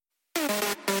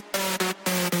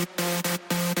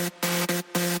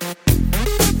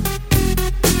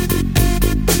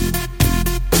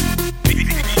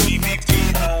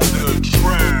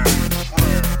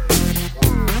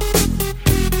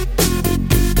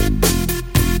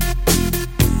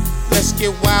let's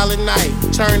get wild at night.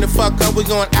 Turn the fuck up, we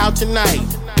going out tonight.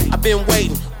 I've been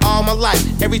waiting all my life.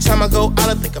 Every time I go out,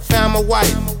 I think I found my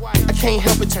wife. I can't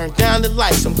help it, turn down the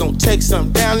lights. I'm gonna take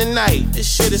something down tonight.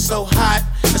 This shit is so hot,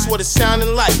 that's what it's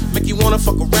sounding like. Make you wanna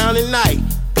fuck around tonight,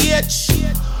 bitch.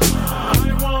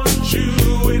 I want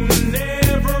you in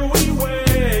every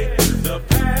way. The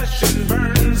passion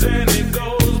burns and it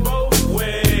goes both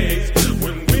ways.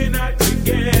 When we're not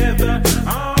together,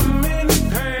 I'm in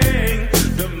pain.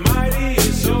 The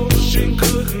mightiest ocean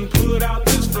couldn't put out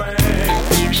this flame. I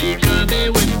think she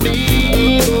coming with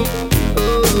me.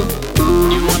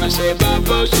 You wanna say bye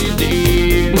before she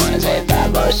leaves? Wanna say bye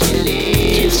before she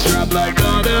leaves? Teardrop like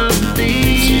autumn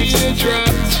leaves. Teardrop,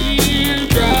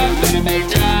 teardrop. Let it make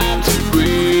time to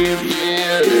breathe.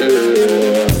 Yeah.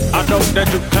 I know that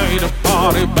you came to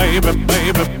party, baby,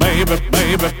 baby, baby,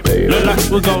 baby. Look like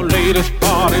we gon' leave this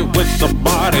party with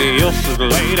somebody else's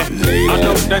lady. I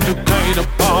know that you came to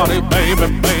party, baby,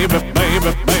 baby,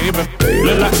 baby, baby.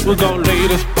 Look like we gon' leave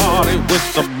this party with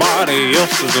somebody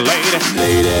else's lady.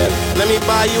 Let me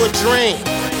buy you a drink.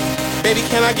 Baby,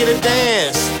 can I get a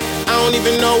dance? I don't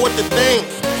even know what to think.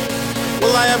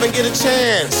 Will I ever get a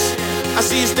chance? I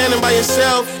see you standing by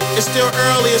yourself. It's still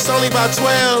early, it's only about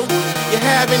 12. You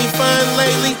have any fun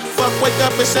lately? Fuck, wake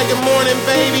up and say good morning,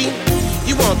 baby.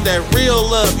 You want that real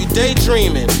love, you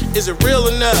daydreaming. Is it real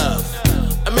enough?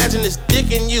 Imagine this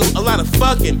dick in you, a lot of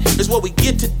fucking is what we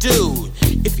get to do.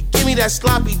 If you give me that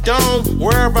sloppy dome,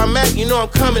 wherever I'm at, you know I'm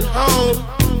coming home.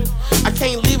 I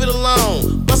can't leave it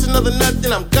alone. Bust another nut,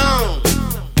 then I'm gone.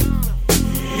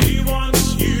 He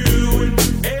wants you in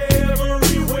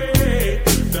every way.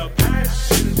 The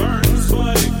passion burns,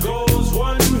 but it goes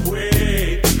one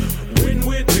way. When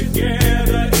we're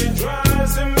together, it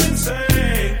drives him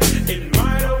insane. It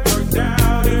might have worked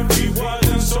out if he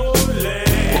wasn't so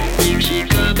late. I think she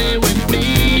coming with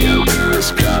me. Your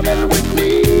girl's coming with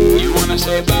me. You wanna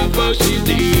say bye before she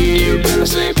leaves? You better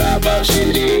say bye before she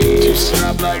leaves. Just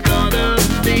drop like autumn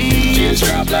leaves. Just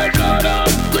drop like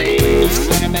autumn leaves.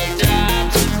 Let it make time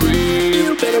to breathe.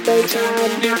 You better make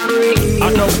time to breathe. I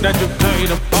know that you came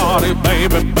to party,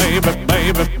 baby, baby,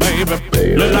 baby, baby.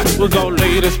 Look like we gon'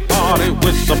 leave this party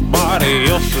with somebody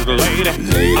else's lady.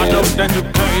 I know that you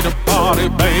came to party,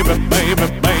 baby, baby,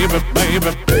 baby,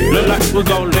 baby. Look like we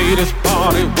gon' leave this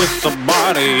party with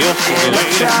somebody else's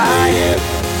lady.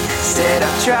 Said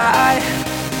I've tried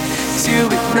to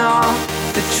ignore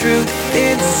the truth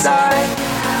inside.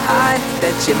 I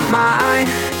bet you're mine,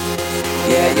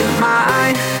 yeah, you're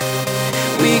mine.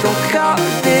 We gon' call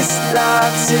this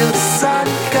love till the sun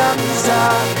comes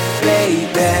up,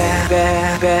 baby.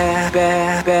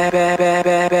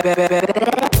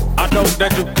 I know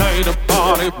that you came to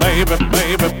party, baby,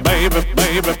 baby, baby,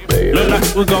 baby. Look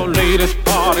like we gon' leave this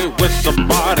party with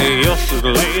somebody else's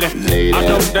lady. I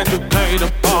know that you came to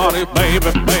party,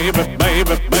 baby, baby,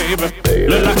 baby, baby.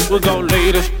 Look like we gon'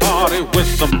 leave this party with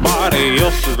somebody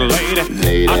else's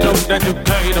lady. I know that you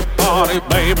came to party,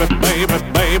 baby, baby,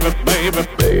 baby, baby.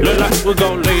 Look like we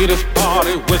gon' leave this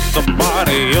party with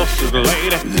somebody else's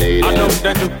lady. I know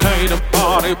that you came to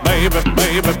party, baby,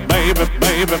 baby, baby,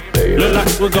 baby. Look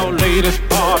like we gon' leave this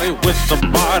party with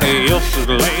somebody else's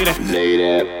lady.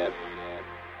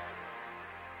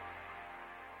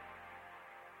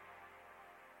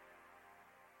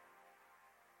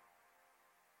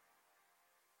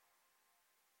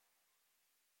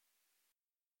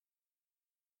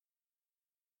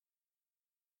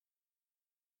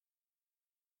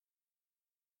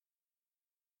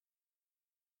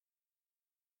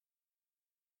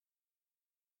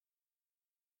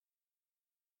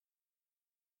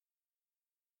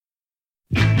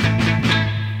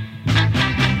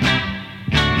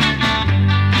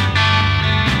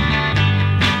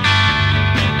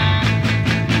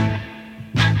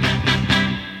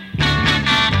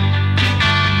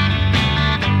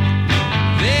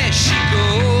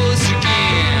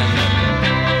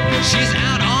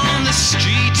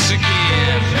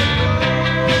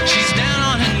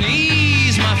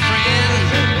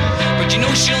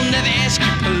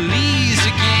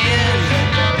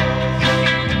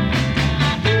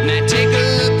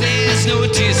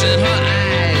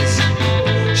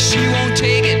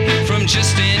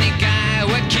 Just any guy,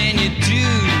 what can you do?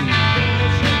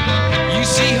 You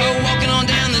see her walking on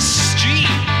down the street.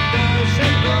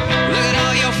 Look at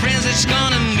all your friends that's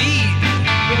gonna meet.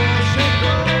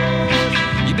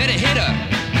 You better hit her.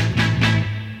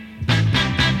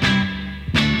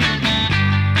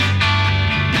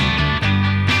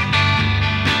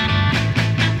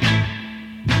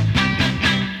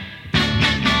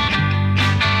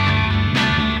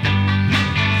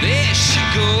 There she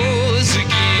goes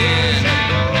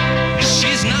again.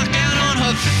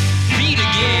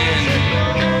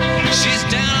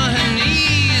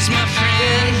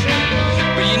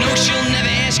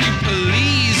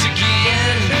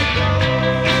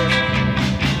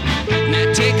 Now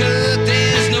take a look,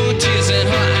 there's no tears in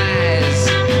her eyes.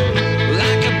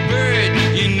 Like a bird,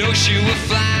 you know she will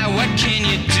fly. What can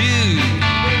you do?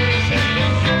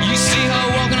 You see her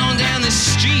walking on down the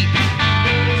street.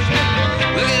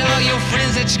 Look at all your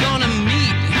friends that you're gonna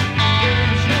meet.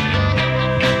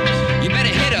 You better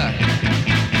hit her.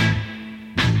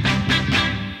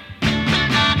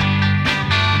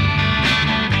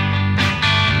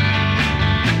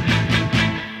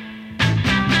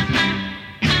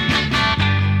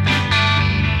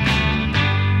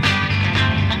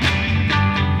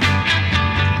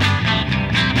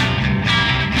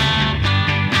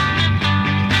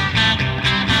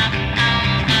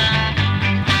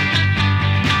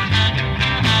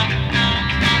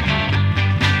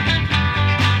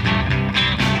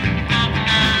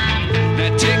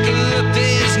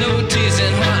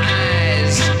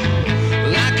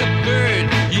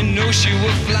 She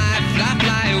will fly, fly,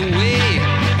 fly away.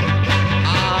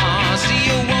 See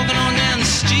you walking on down the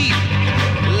street.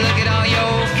 Look at all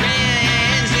your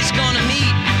friends that you're gonna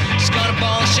meet. She's gonna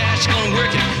ball shot, she's gonna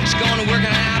work it. She's gonna work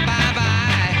it out, bye,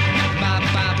 bye. Bye,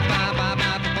 bye, bye, bye,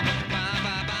 bye, bye, bye,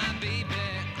 bye, bye, baby.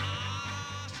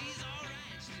 She's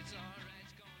alright, she's alright,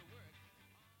 she's gonna work.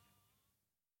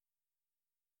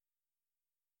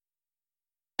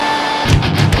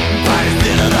 Right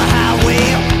in the highway,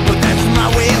 but that's my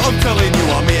way of telling you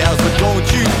I'm here, so don't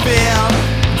you fear.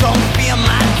 Don't fear,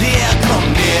 my dear. Come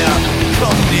near,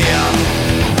 come near.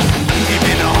 Deep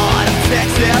in the heart of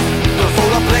Texas, the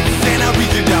solar plexus and I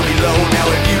reach you down below. Now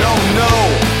if you don't know,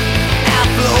 I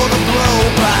blow the blow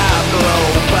by blow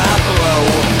by blow.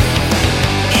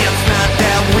 It's not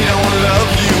that we don't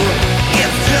love you,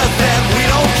 it's just that we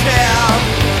don't care.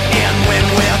 And when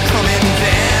we're coming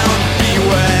down,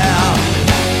 beware.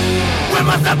 We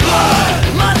must have blood,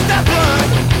 must have blood.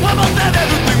 We must have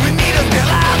everything we need to stay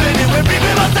alive. And if we're free,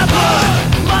 we must have blood,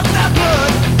 must have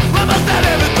blood. We must have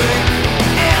everything,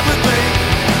 everything,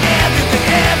 everything,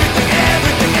 everything,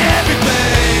 everything,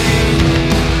 everything.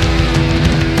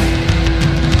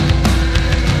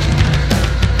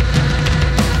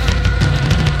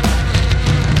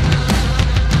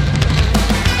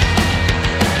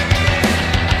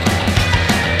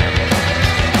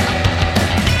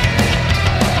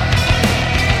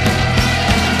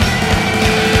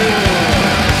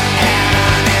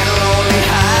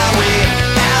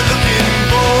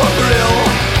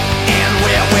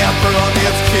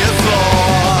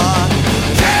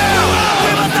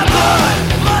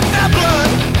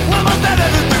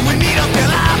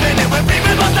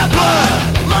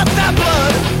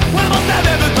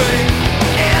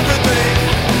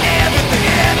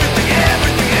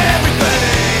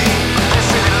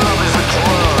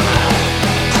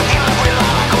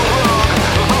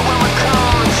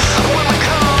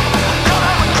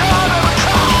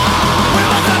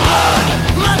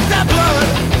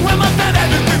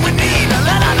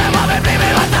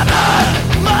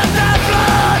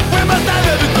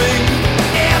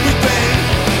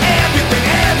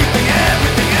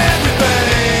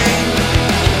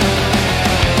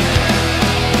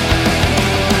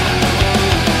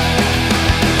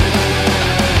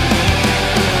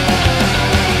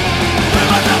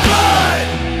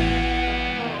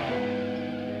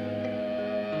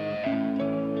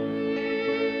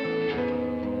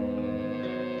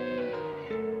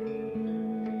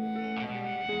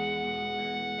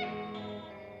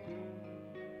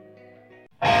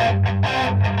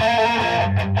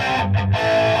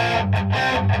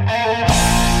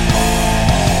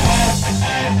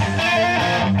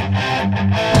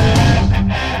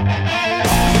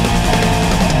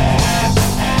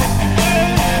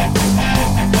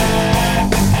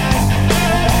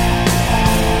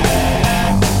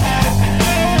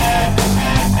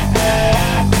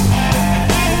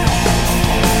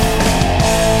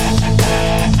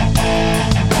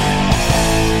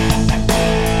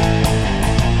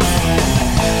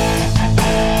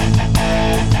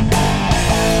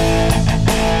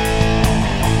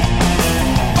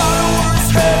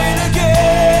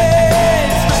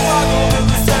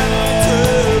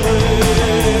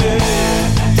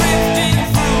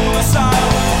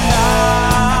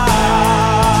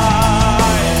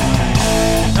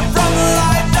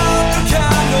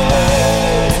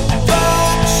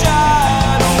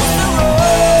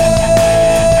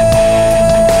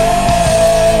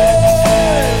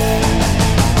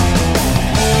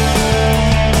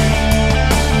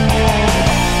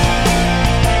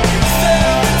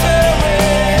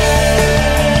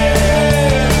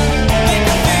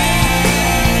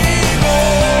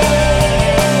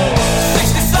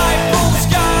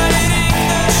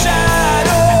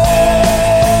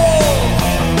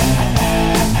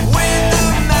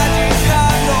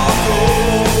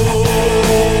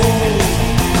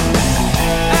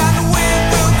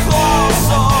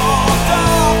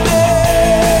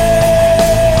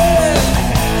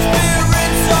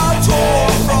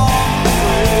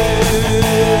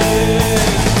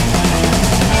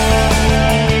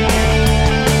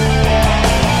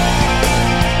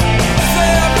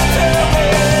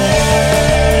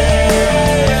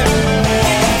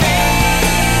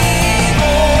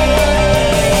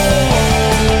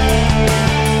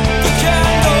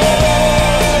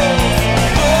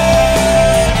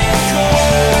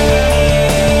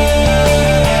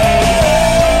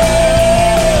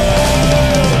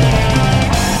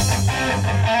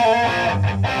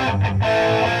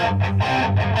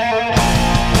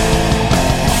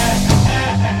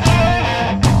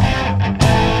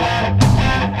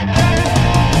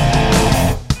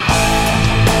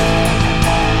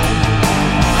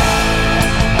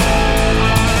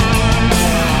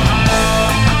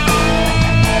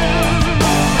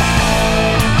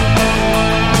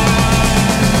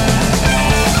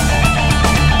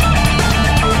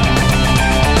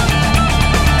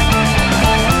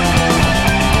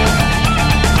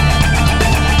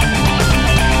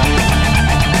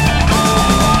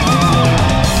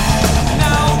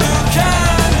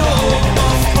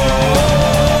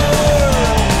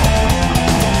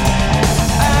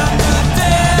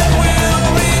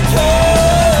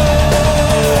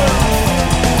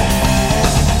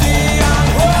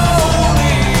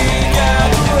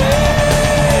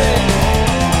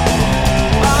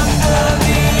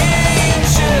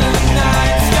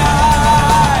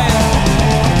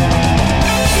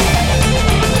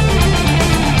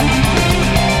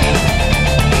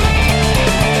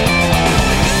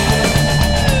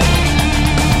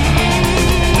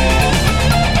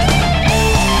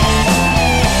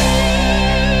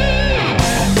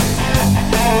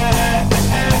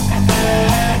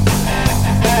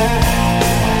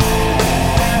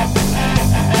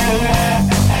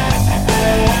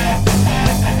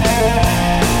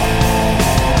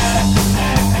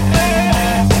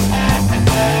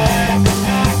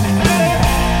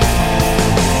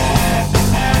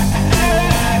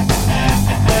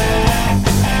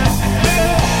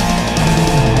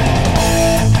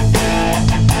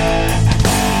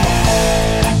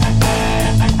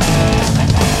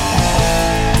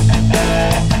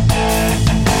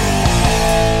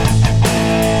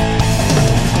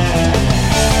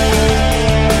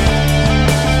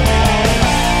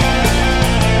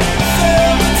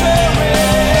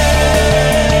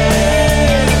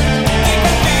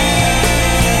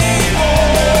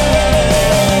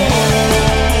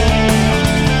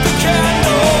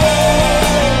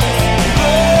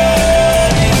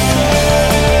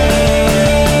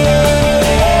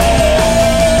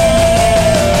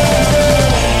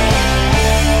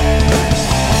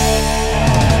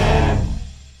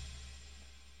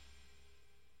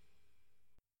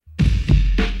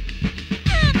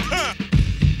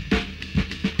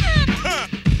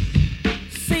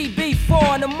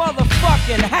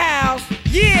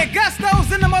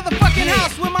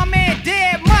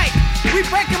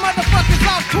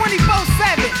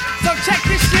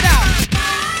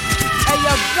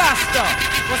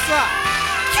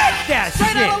 Take that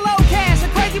Straight shit. out of low cash, a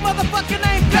crazy motherfucker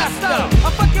named Gusto. I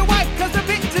fuck your wife cause the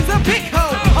bitch is a big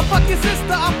hoe. I fuck your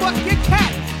sister, I fuck your cat.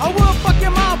 I will fuck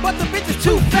your mom, but the bitch is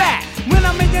too fat. When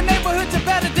I'm in your neighborhood, you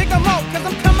better dig a moat, cause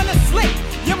I'm coming to slit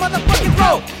your motherfucking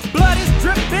throat. Blood is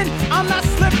dripping, I'm not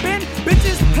slipping.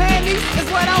 Bitches panties is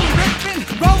what I'm ripping.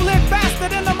 Rolling faster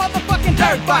than a motherfucking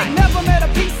dirt bike. Never met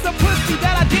a piece of pussy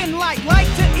that I didn't like. Like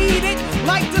to eat it,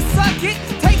 like to suck it.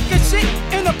 Take a shit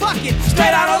in a bucket.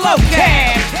 Straight out of low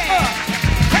cash.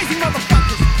 Crazy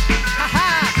motherfuckers. Ha ha.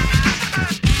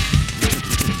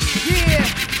 Yeah.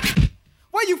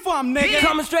 Where you from, nigga?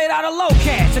 Coming straight out of low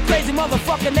cash, a crazy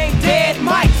motherfucker named Dead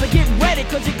Mike. So get ready,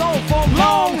 cause you're going for a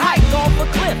long hike off a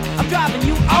cliff. I'm driving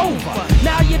you over.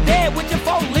 Now you're dead with your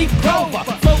 4-leaf clover.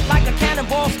 Float like a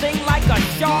cannonball, sting like a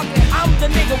shark. I'm the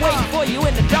nigga waiting for you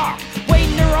in the dark.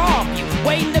 Waiting to rob you,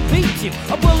 waiting to beat you.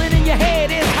 A bullet in your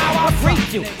head is how I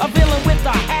treat you. A villain with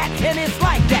a hat, and it's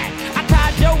like that. I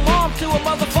tied your mom to a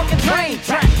motherfucking train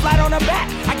track. Flat on her back,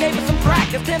 I gave her some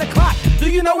crack. It's 10 o'clock. Do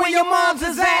you know where your mom's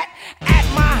is at? At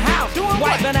my house,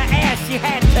 wiping her ass, she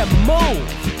had to move.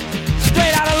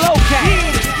 Straight out of low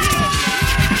cash.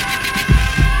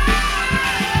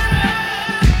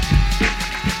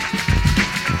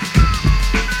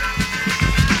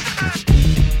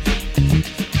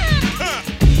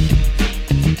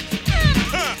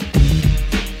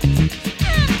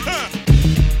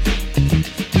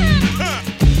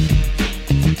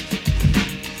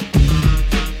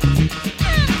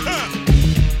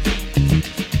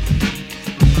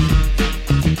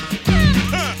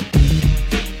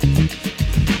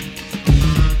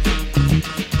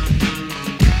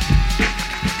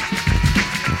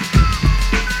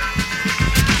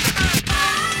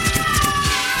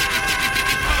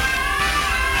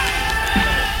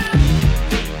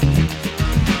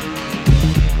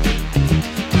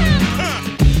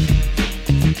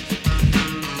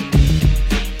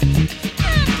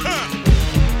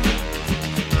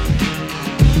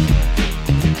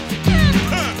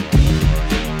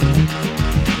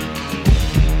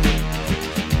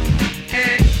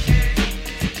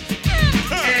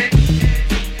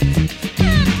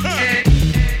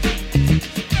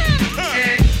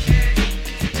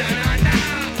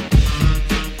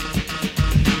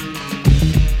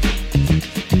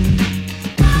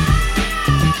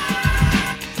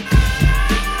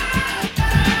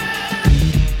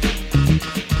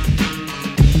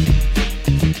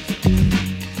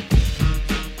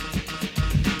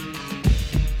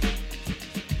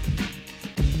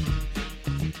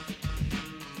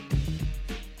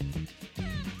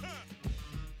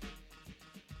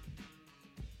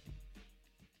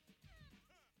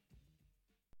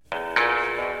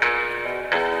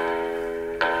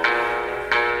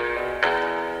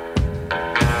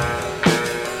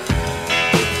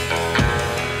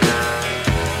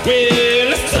 Well,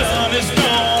 the sun is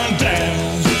gone down,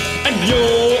 and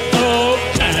you're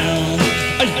uptown.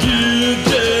 You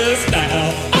just now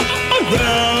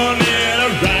running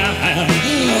around,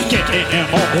 getting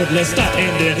hardly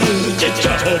standing. You're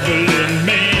troubling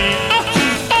me.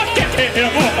 Getting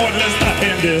hardly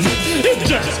standing. You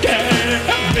just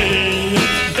can't be.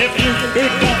 If you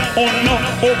don't know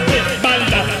with my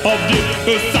love,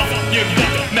 you thought you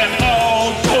got me all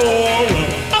tore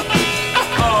up.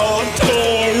 All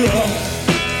tore up.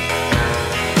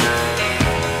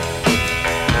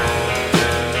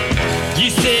 You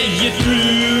say you're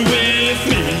through with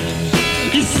me.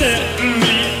 You set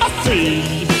me free.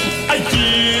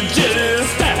 You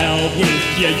just out with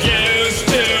you used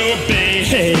to be.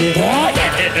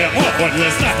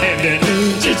 Understanding,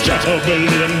 she's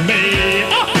troubling me.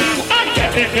 I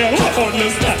can't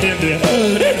understand it.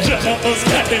 It just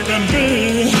can't be.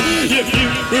 If you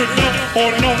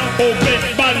don't know, baby,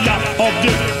 my love,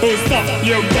 you stop.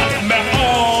 You got me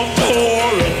all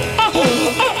tore up,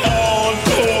 all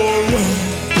tore up.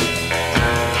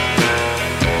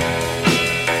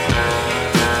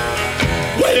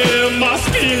 Well, my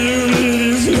spirit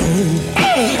is low.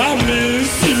 I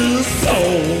miss you so.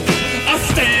 I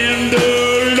stand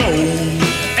alone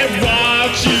and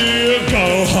watch you go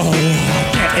home.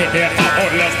 I can't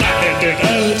understand it.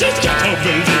 Just can't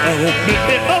believe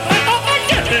it. I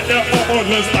can't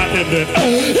understand it.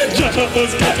 It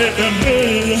just can't be.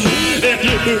 If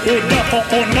you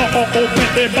don't know,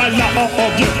 baby, my love,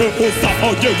 you so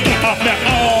you got me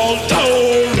all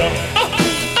tore up,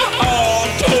 all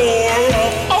tore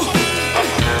up.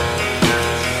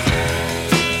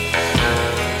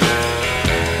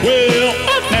 Well,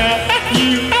 now that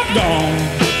you are gone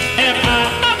and I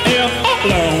am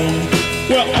alone,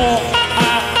 well, all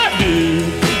I do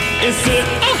is sit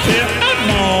here and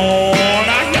moan.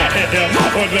 I can't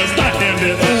understand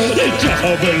it. It's just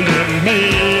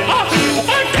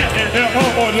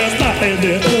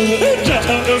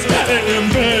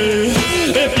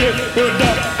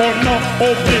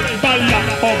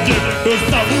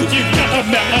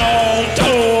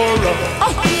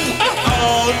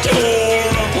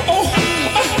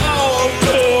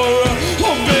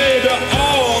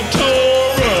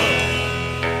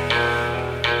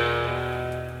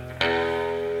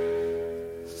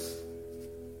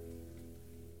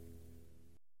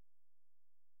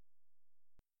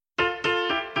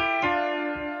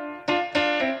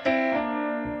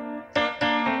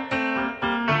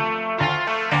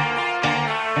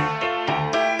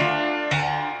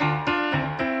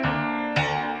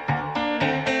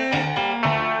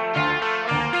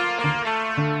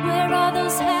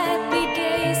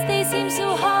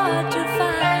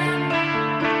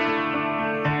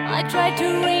tried to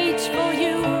reach for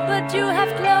you, but you have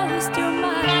closed your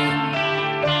mind.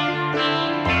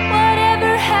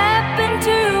 Whatever happened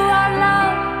to our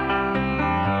love?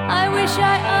 I wish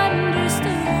I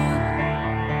understood.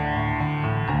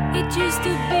 It used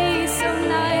to be so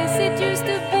nice, it used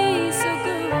to be so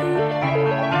good.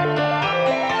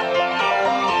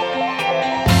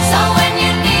 So when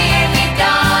you're near me,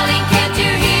 darling, can't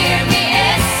you hear me?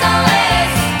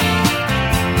 SOS.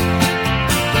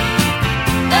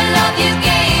 The love you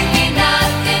gave me,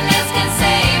 nothing else can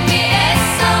save me.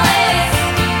 SOS.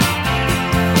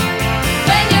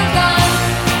 When you're gone,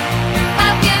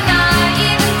 how can I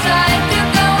even try to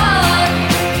go on?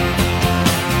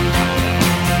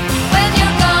 When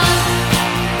you're gone,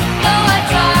 though I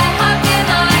try, how can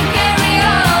I carry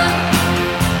on?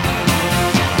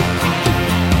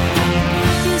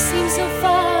 You seem so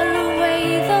far away,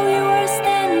 though you were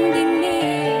standing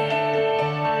near.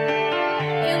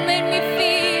 You made me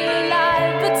feel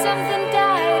alive, but something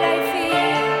died, I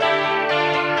fear.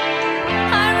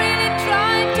 I really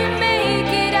tried to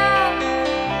make it out.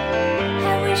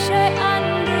 I wish I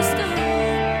understood.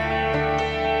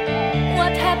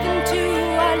 What happened to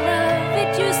our love?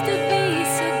 It used to be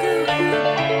so good.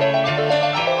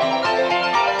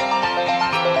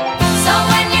 So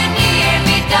when you're near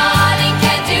me, darling,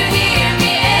 can't you hear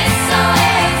me?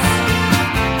 SOS.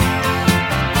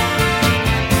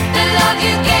 The love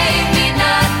you gave me,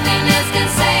 nothing else can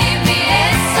save me.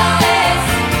 SOS.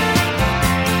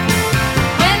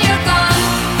 When you're gone,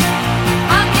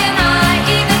 how can I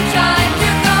even try to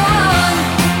go on?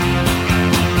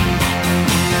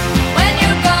 When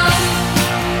you're gone,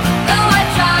 though I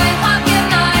try, how can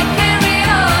I carry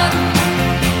on?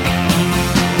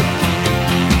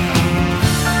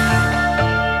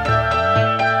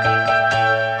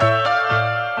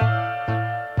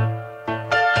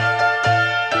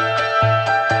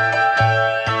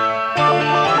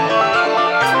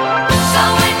 So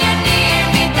when you're near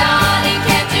me, darling,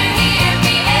 can't you hear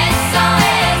me?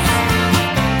 SOS.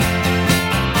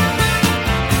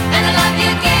 And the love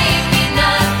you gave me,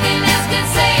 nothing else can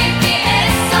save me.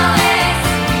 SOS.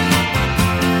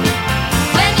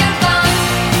 When you're gone,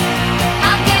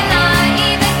 how can I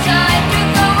even try to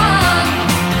go on?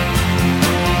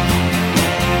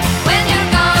 When you're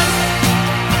gone,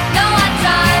 though I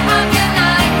try, how can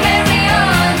I carry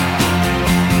on?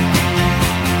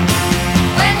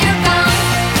 When you're gone,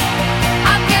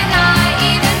 how can I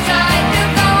even try to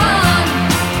go on?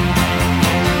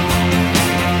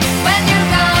 When you're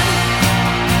gone,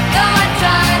 though I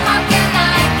try, how can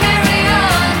I carry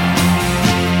on?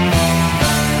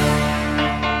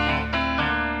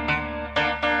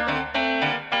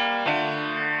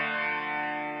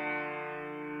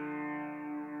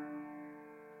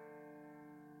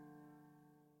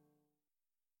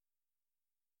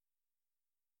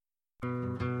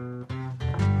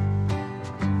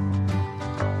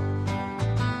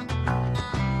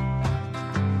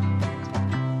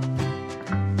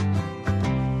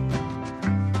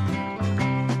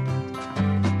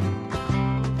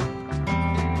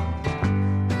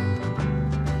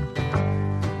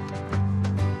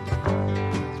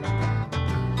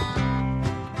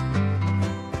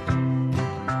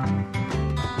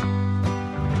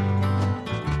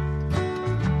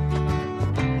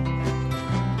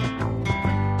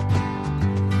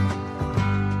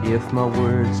 If my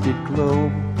words did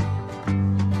glow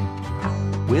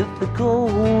with the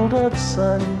gold of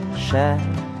sunshine,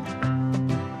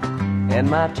 and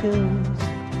my tunes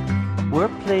were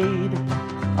played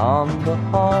on the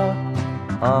harp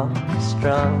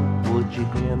unstrung, would you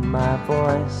hear my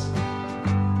voice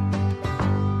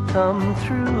come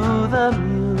through the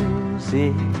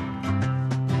music?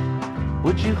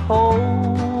 Would you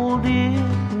hold it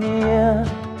near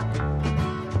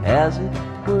as it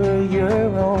were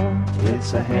your own?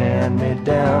 It's a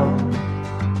hand-me-down.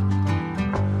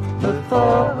 The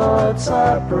thoughts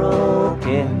are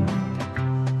broken.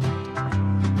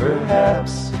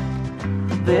 Perhaps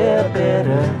they're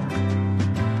better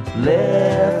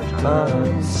left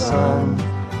unsung.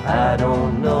 I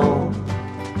don't know.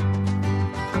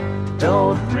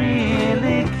 Don't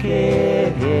really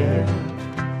care.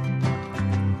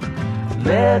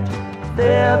 Let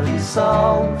there be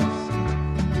songs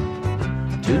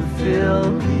to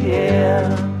fill the air.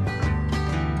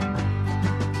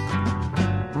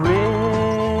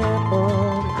 Ripple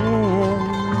in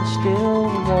still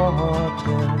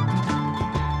water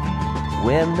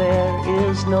when there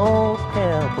is no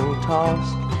pebble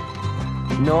tossed,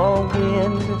 nor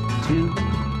wind to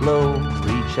blow.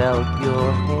 Reach out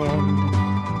your hand.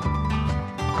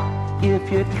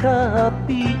 If your cup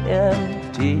be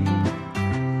empty,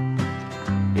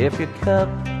 if your cup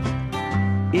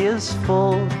is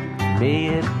full, may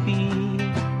it be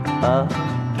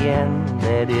again,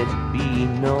 let it be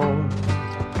known.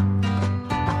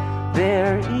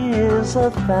 There is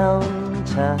a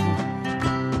fountain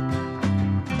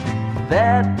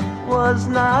that was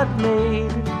not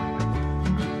made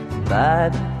by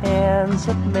the hands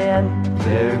of men.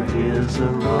 There is a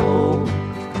road,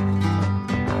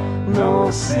 no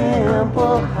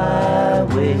simple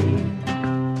highway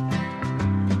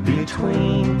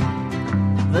between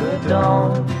the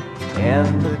dawn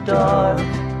and the dark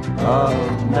of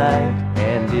night.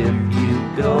 And if you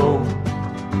go,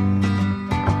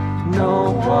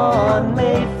 no one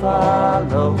may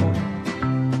follow.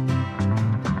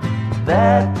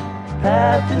 That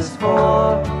path is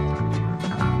for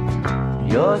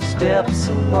your steps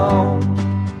alone.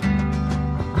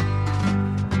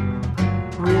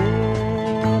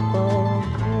 Ripple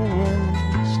in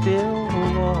still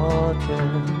water,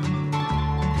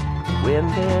 when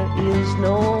there is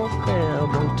no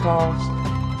pebble tossed,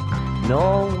 no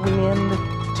wind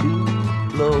to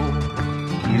blow,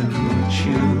 you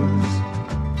choose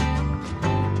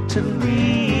to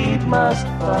lead, must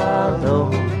follow.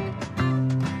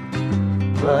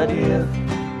 But if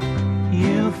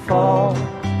you fall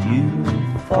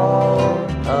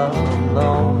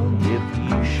alone. If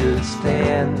you should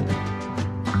stand,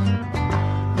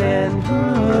 then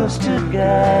who's to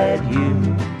guide you?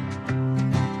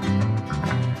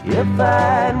 If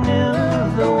I knew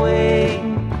the way,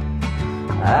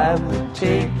 I would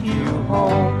take you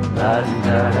home. La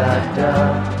da da da,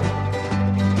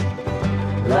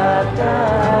 la da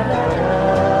da da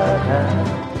da,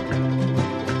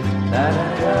 la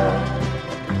da da,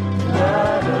 la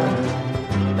da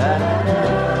da da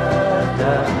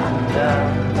da da da,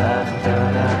 la da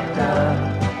da da,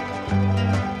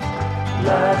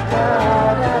 la da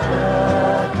da da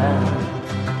da, la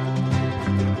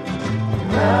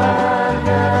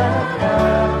da da,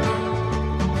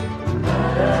 la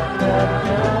da da da.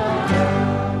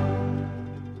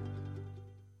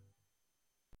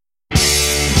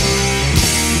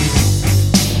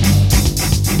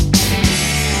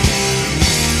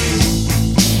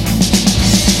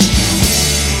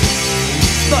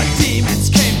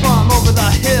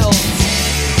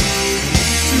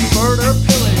 Murder,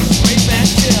 pillage, rape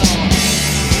and kill.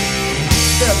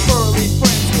 Their burly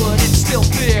friends would instill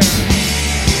fear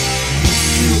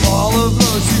to all of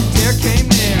those who dare came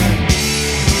near.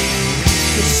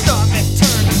 Your stomach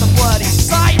turned at the bloody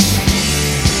sight.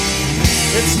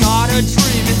 It's not a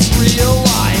dream, it's real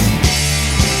life.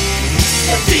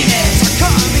 The demons are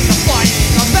coming to fight.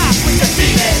 I'm back with the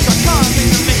demons are coming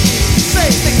to make you say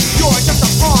things. You're just a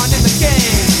pawn in the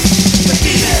game. The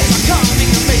demons are coming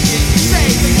to make you say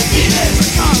things. The demons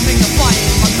are coming to fight.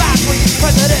 I'm back with the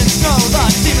presidents know the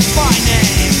demon's my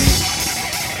name.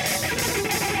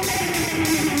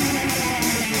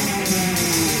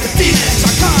 The demons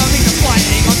are coming to fight.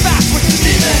 I'm back with the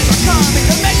demons are coming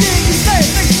to make you say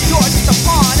things. You're just a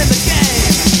pawn in the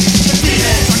game. The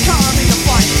demons are coming to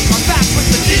fight. I'm back with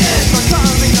the demons are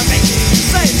coming to make you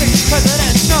say things.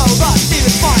 Presidents know the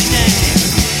demon's my name.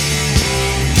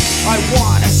 I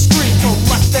wanna scream to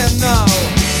let them know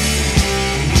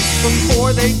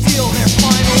before they deal their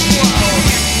final blow.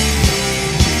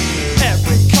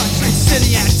 Every country,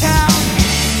 city, and town,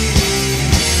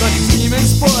 the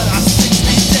demons put us 6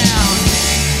 feet down.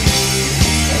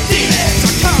 The demons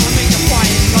are coming to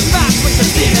fight. I'm back with the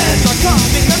demons are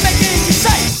coming to make you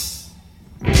safe.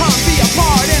 Come be a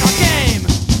part in our game.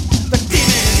 The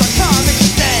demons are coming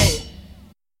today.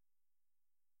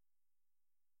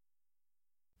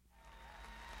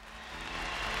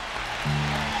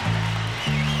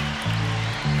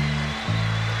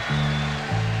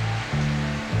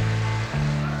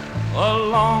 A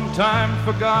long time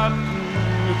forgotten,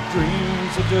 with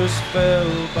dreams that just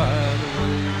fell by the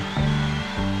way.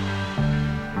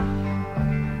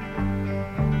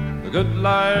 The good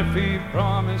life he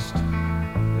promised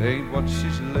ain't what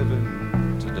she's living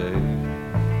today.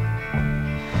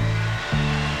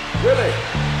 Really?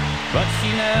 But she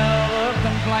never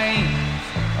complains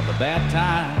of the bad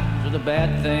times or the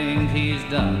bad things he's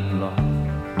done, Lord.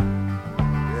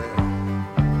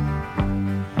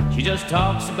 She just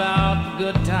talks about the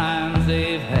good times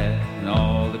they've had and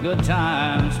all the good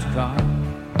times to come.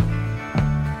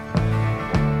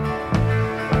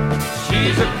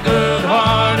 She's a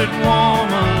good-hearted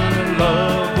woman in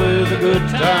love with a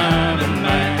good-timing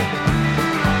man.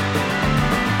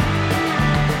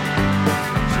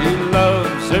 She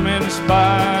loves him in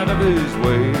spite of his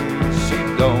ways she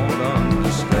don't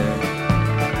understand.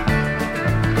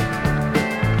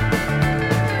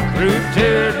 Through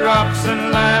teardrops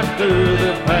and laughter,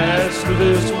 the past of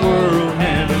this world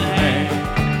hand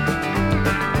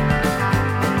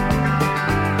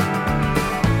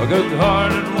a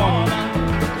good-hearted woman,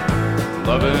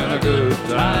 loving a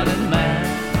good-timing man.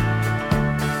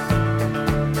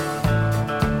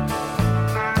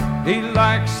 He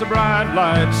likes the bright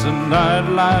lights and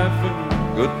nightlife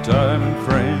and good-timing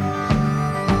friends.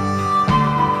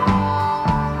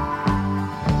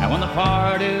 And when the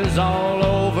party's all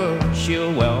over,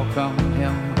 she'll welcome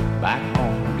him back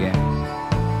home again.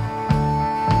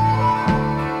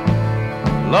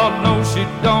 Lord knows she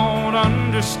don't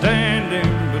understand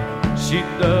him, but she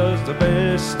does the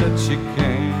best that she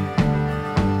can.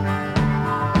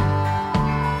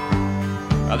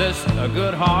 This a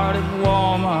good-hearted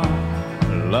woman,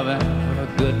 loving a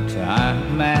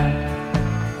good-time man.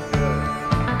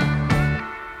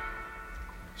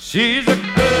 She's a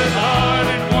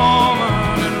good-hearted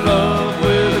woman in love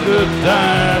with a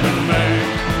good-timing man.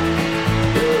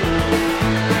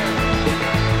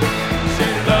 She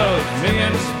loves me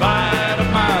in spite of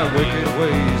my wicked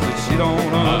ways that she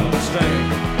don't understand.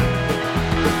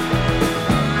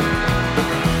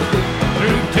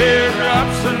 Through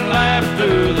teardrops and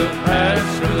laughter that pass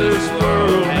through this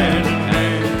world hand in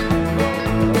hand.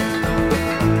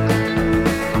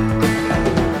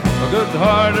 A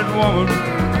good-hearted woman,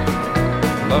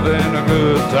 loving a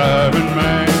good-timing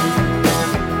man.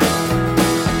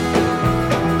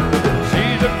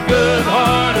 She's a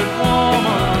good-hearted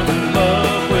woman in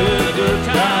love with a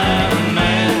good-timing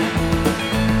man.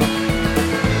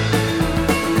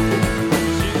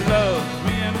 She loves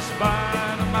me in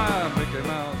spite of my Mickey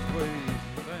Mouse ways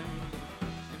and things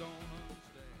she don't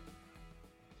understand.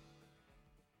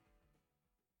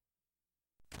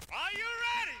 Are you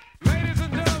ready? Ladies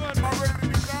and gentlemen, are ready to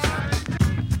be gone?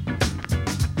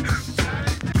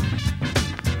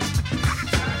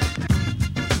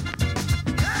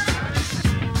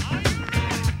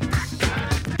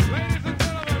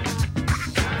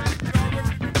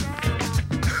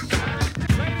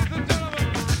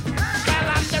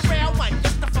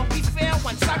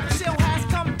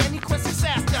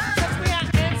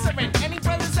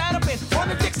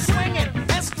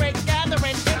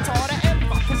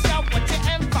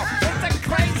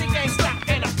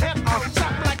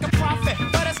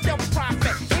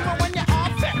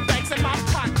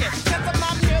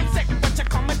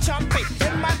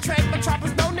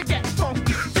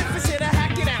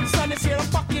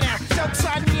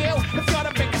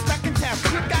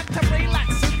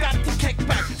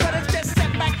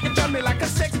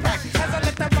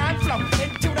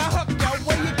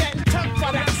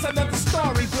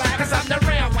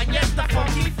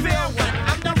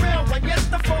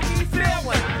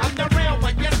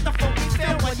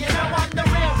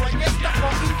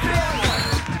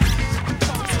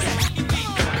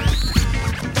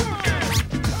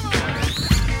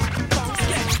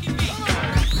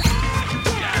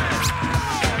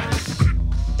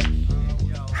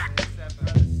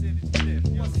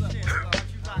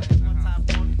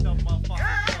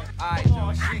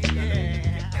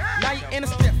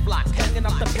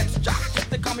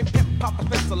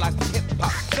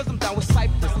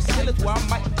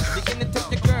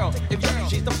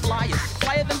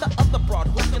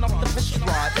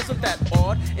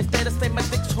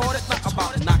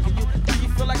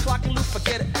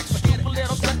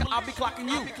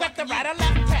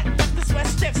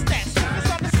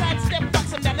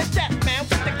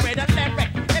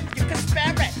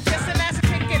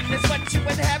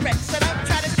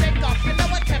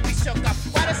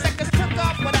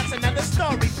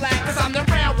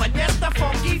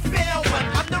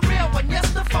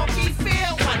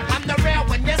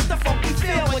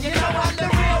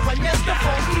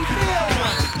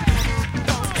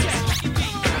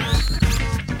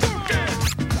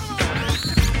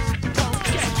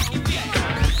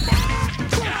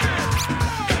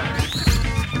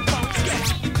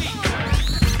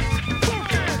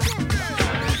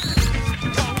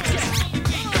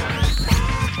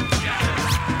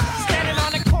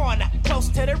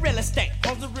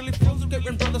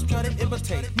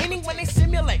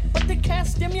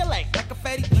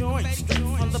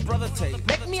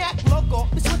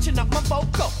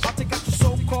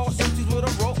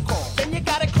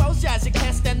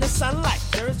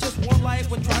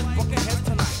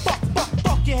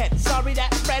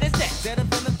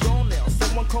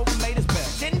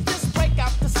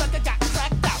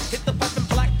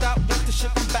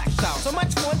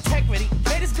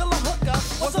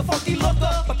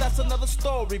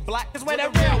 Black is where the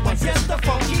real ones, yes, the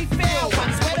funky feel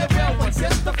ones. Where the real ones,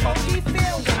 yes, the funky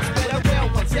feel ones. Where the real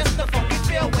ones, yes, the funky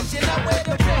feel ones. You know where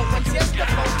the real ones, yes, the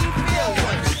funky feel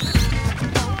ones.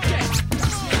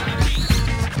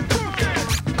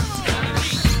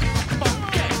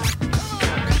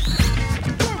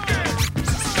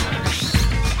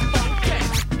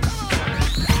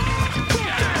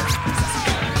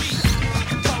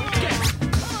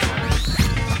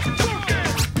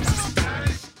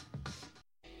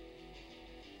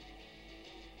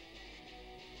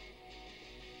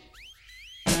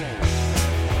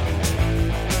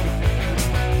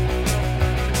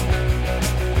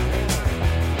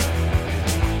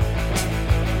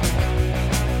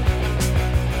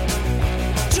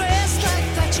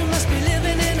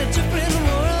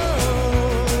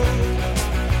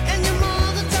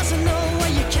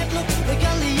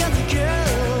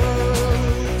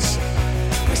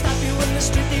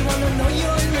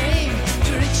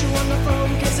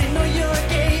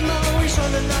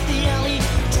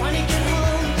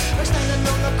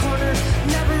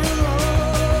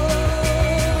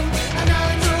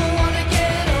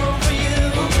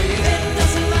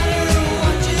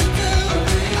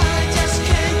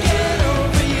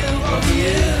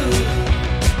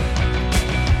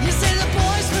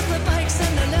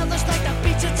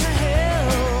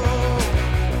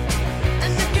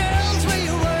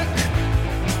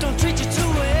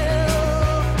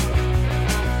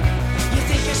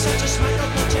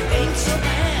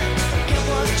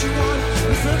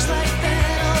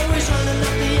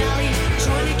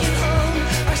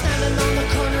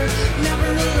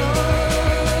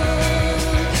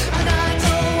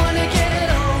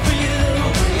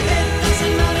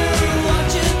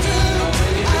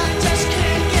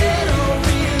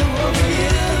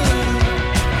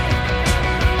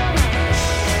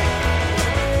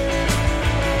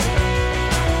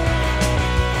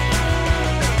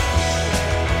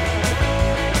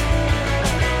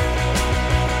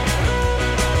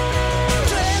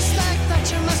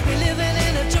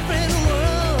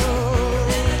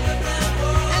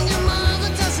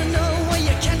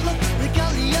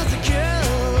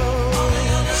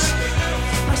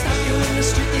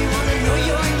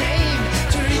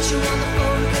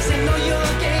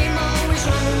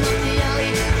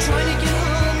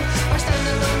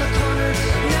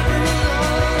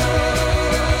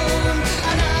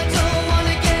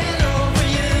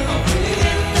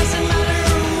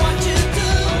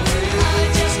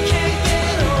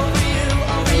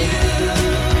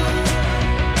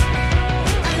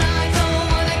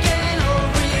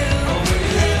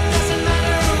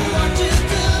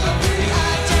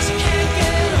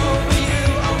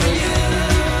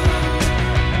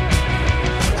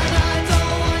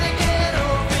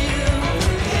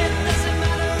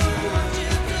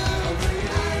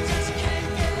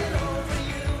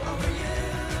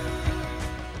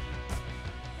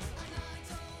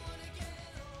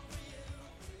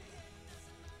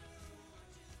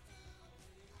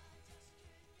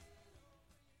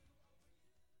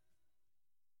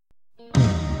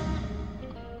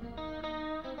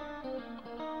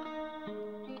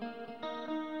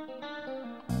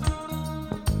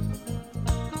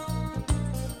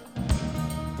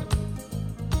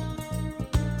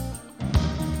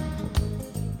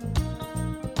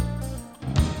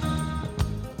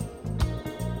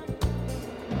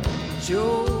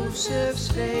 Joseph's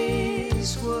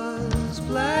face was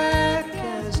black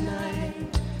as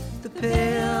night. The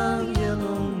pale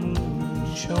yellow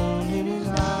moon shone in his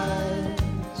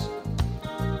eyes.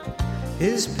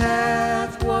 His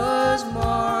path was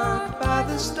marked by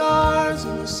the stars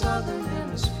in the southern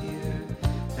hemisphere,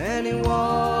 and he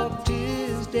walked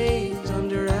his days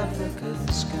under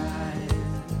Africa's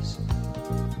skies.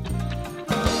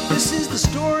 This is the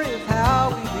story of how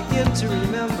we begin to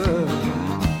remember.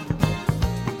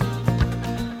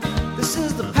 This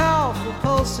is the powerful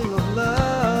pulsing of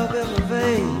love in the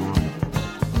vein.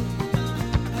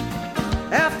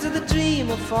 After the dream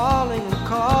of falling and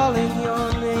calling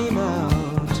your name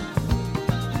out,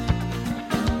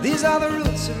 these are the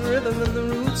roots of rhythm, and the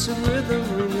roots of rhythm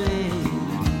remain.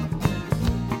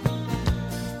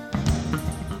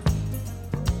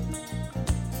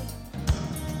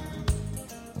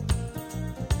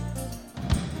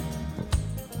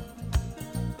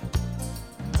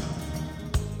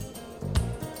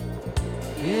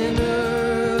 In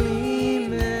early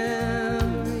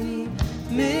memory,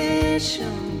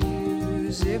 mission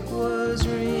music was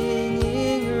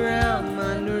ringing around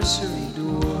my nursery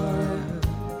door.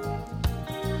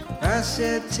 I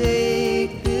said,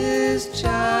 take this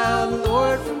child,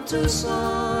 Lord, from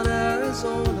Tucson,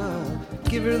 Arizona.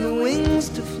 Give her the wings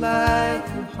to fly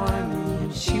through harmony,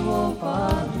 and she won't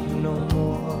bother you no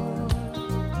more.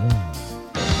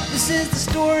 This is the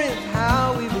story of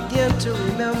how we begin to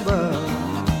remember.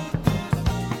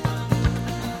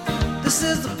 This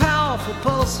is the powerful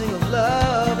pulsing of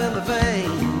love in the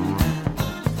vein.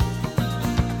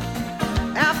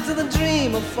 After the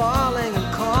dream of falling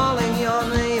and calling your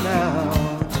name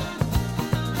out,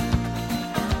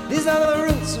 these are the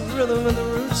roots of rhythm, and the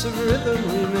roots of rhythm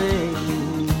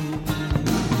remain.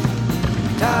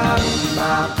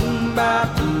 Ta-ba-boom-ba,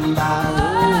 boom-ba, oh.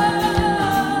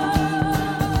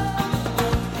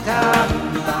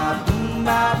 Ta-ba-boom-ba,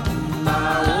 boom-ba,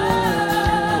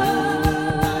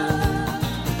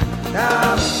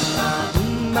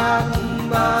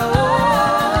 oh.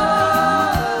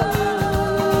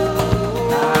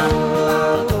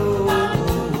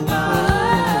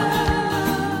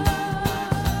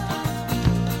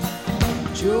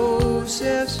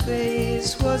 Joseph's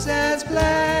face was as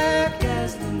black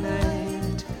as the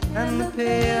night, and the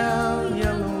pale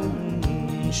yellow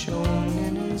moon shone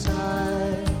in his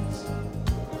eyes.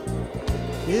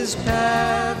 His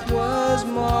path was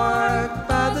marked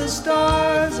by the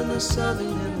stars in the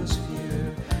southern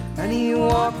hemisphere, and he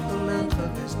walked the length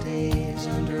of his days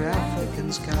under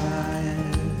African skies.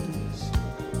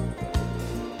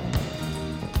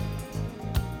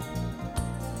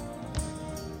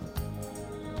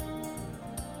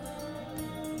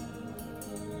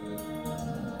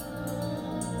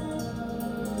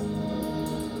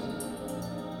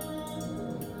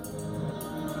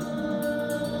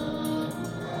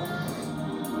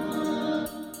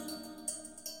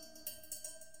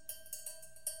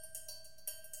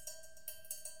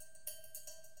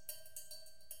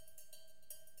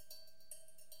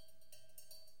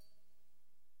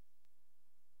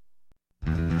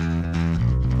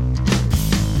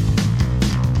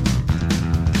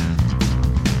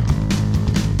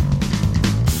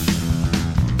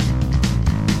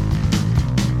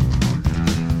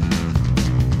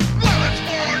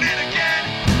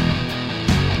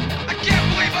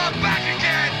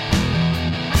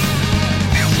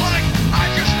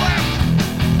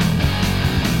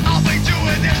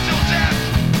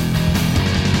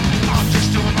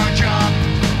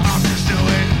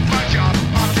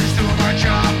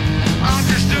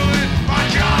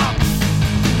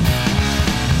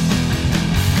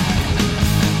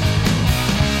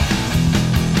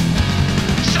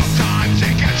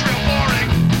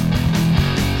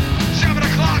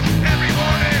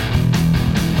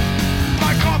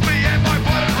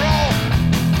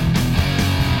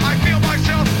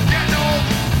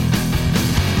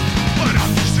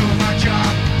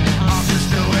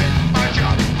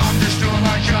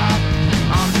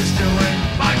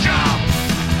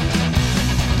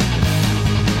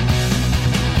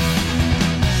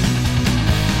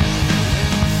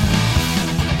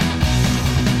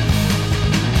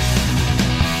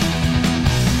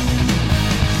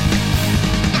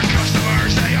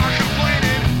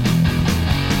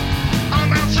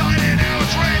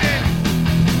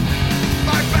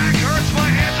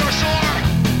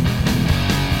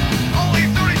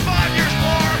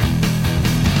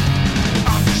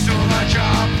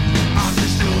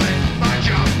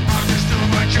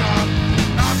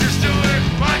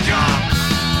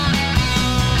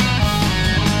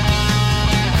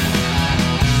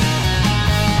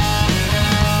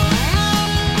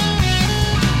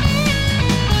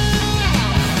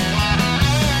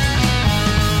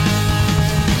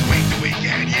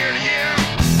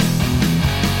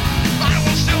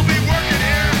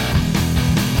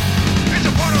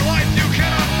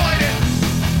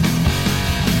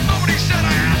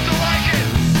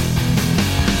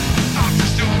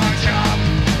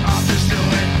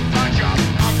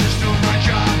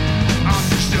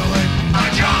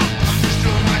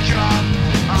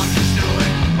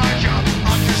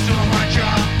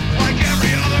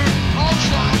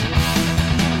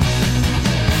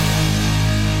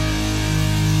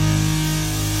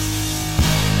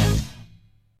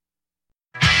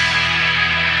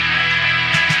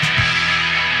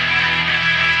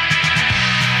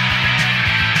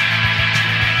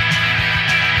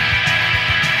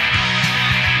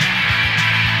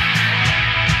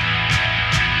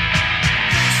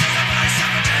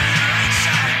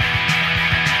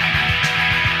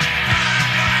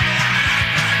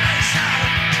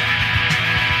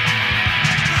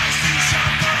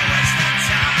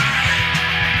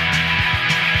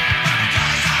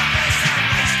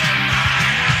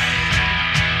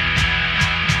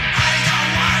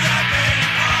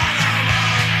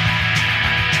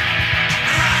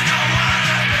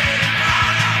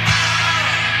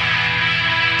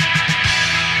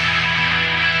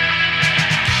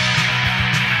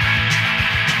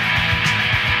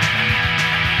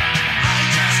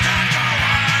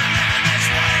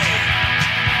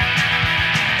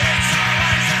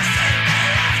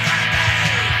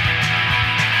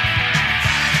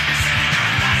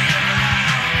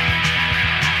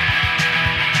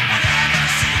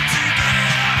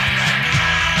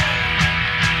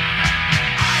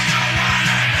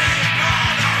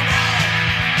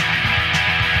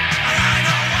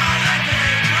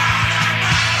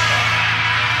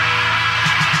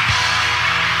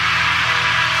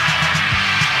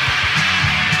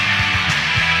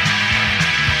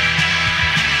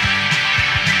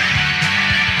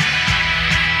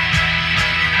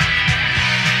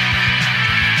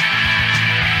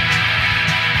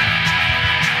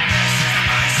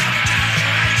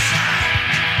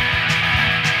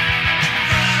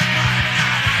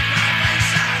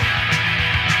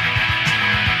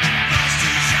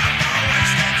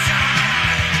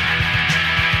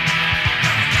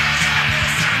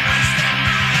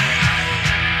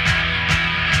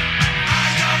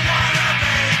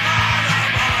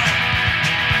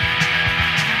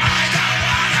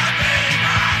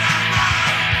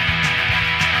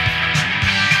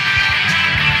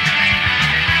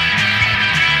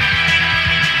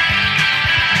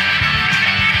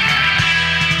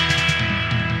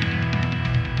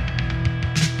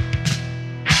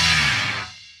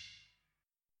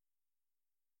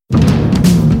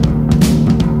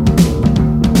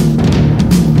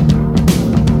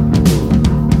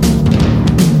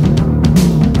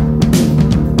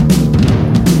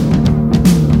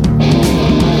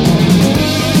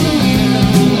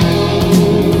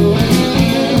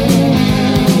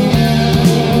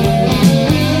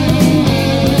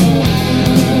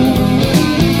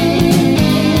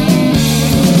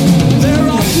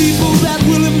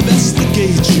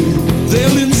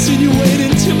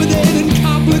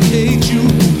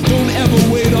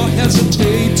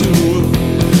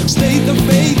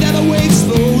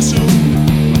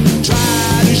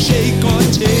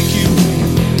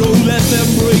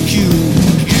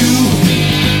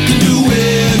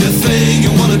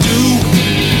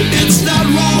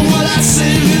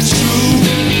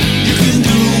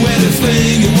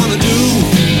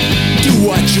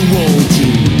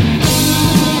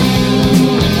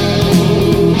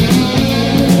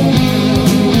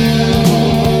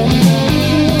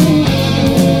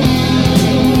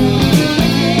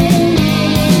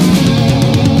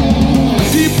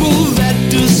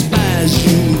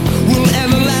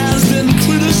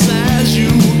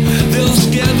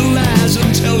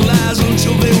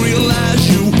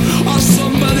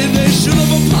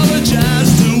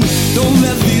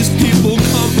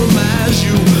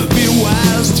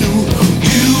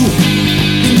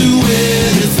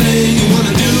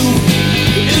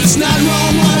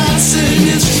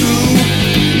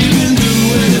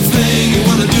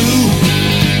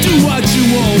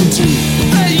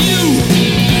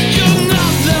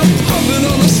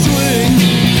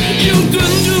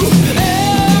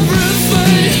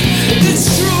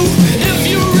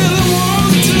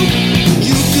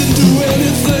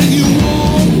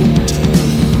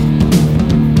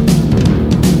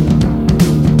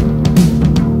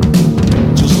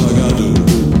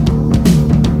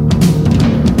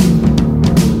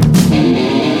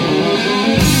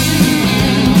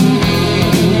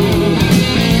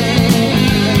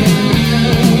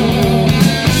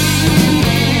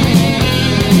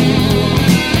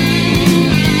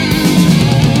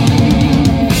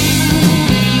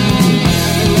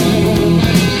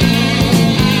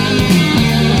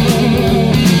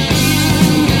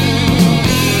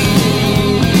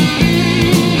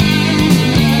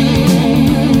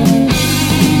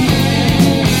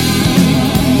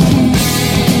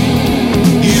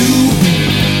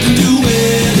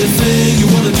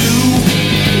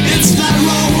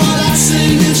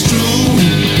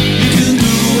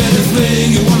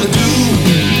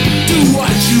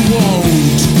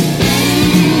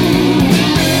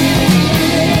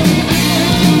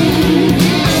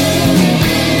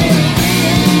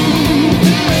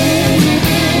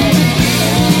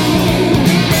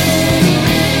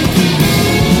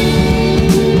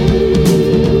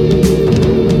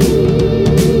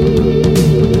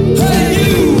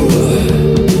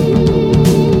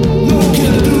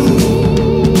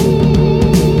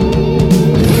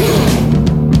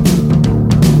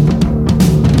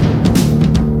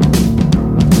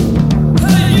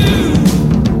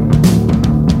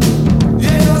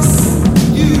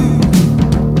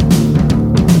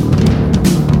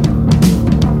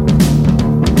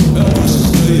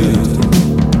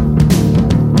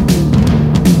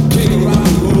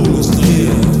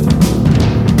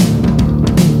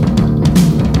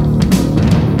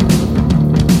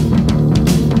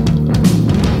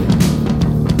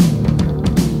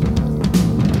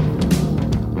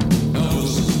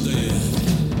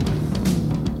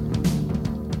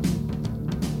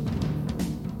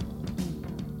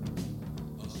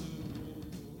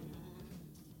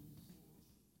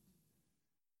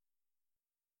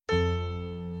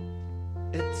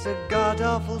 It's a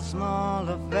god-awful small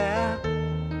affair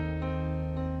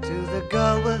to the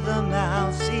girl with the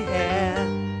mousy hair,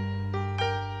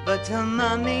 but her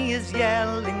mummy is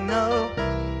yelling no,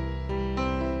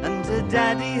 and her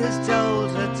daddy has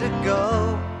told her to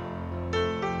go,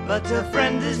 but her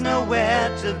friend is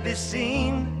nowhere to be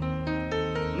seen.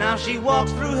 Now she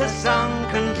walks through her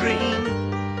sunken dream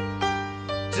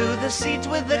to the seat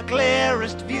with the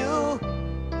clearest view,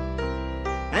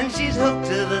 and she's hooked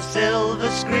to the silver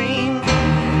screen.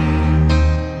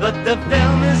 But the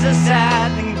film is a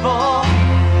sad thing for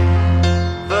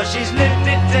she's lived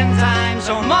it 10 times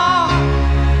or more.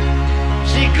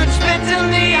 She could spit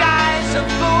in the eyes of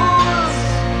fools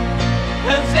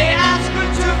if they ask her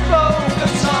to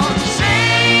focus on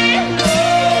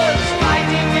sailors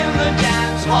fighting in the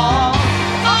dance hall.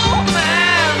 Oh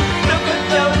man, look at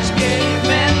those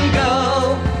cavemen go.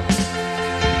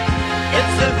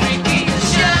 It's the freakiest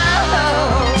show.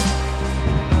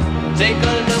 Take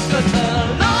a look at the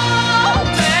low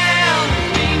man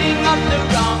beating up the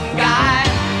wrong guy.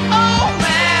 Oh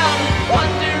man,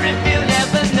 wonder if you'll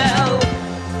ever know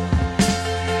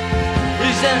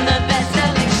who's in the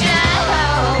best-selling show.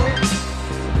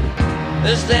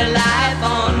 Is their life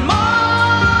on Mars?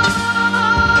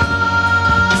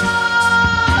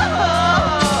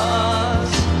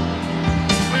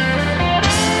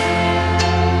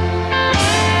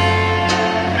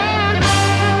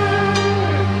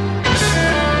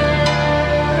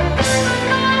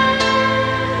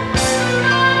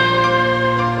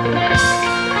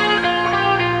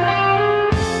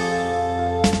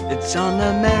 It's on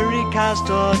America's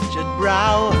tortured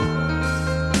brow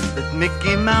that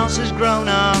Mickey Mouse has grown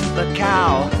up a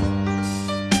cow.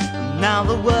 And now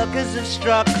the workers have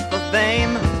struck for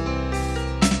fame,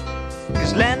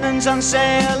 'cause Lennon's on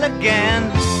sale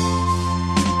again.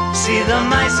 See the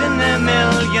mice in their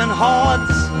million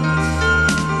hordes,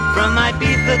 from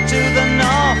Ibiza to the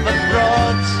Norfolk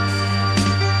Broads.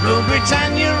 Rule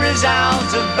Britannia is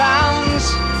out of bounds,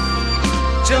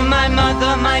 to my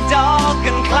mother, my dog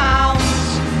and clowns.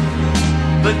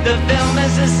 But the film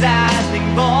is a sad thing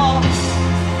more,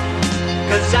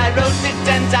 'cause I wrote it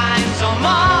 10 times or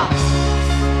more.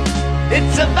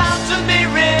 It's about to be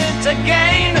writ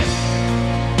again,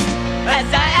 as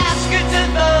I ask you to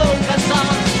focus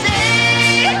on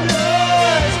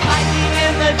sailors fighting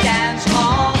in the dance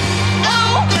hall.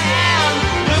 Oh man,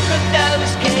 look at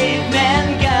those cavemen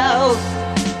go.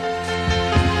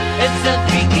 It's the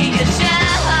freakiest show.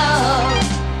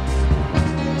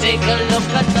 Take a look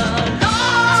at the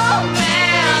low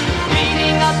man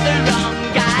beating up the wrong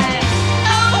guy.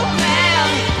 Oh man,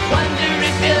 wonder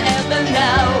if you'll ever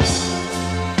know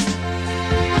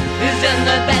who's in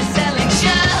the best-selling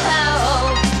show.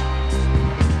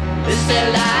 Is their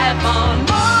life on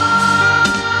Mars?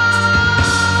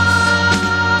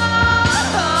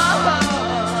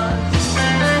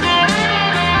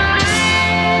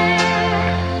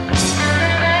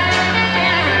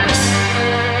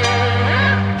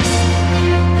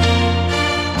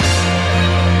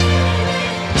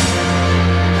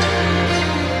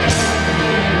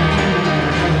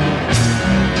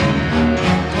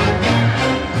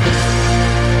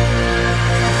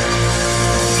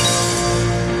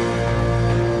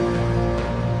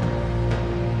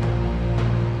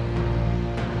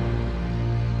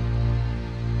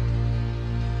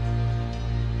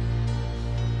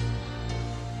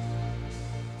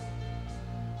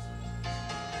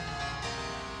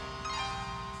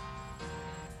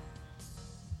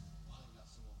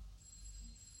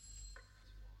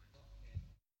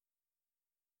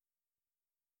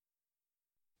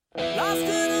 Lost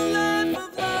in a life of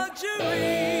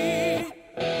luxury,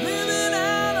 living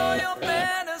out all your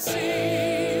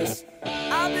fantasies.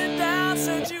 I've been down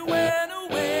since you went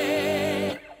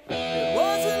away. It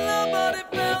wasn't love, but it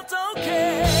felt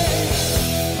okay.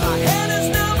 My head is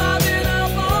numb, I've been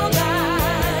up all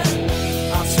night.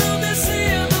 I'll still be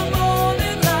seeing the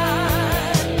morning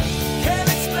light. Can't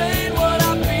explain what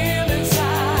I feel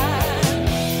inside.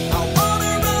 I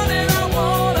wanna run and I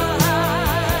wanna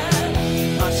hide.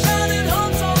 My shining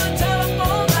hopes all the time.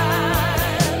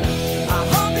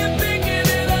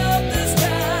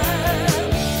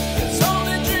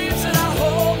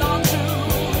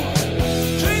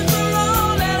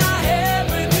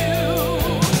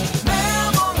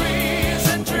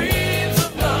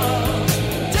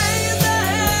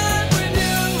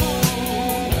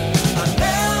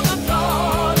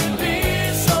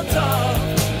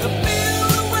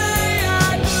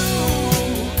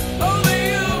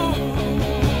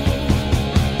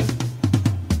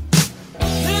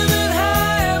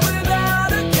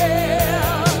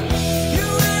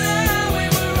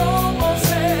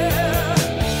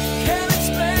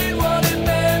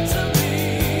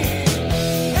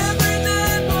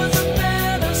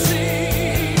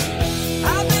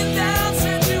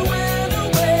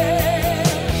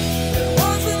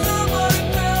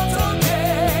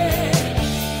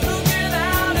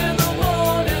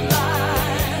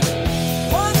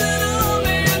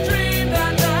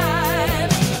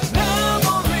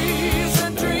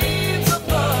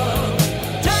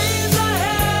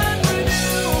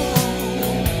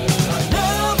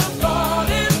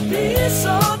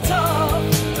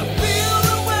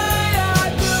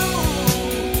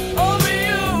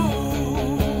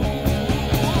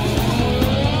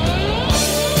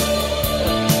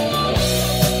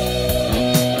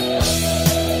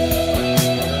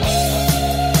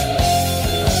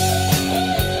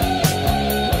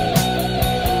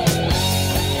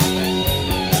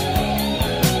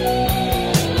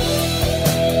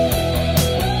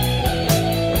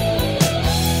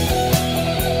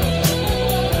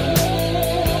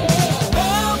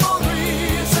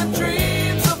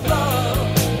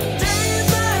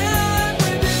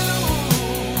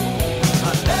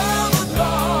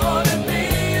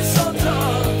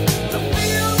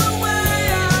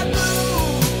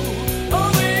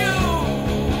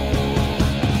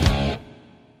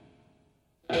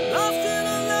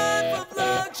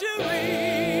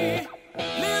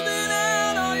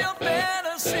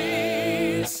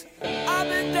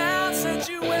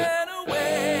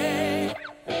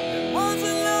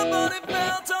 but it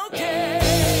felt okay.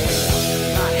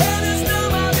 My head is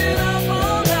numb, I've been up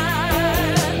all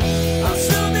night. I'll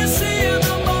soon be seeing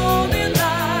the morning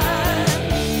light.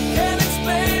 Can't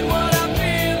explain what I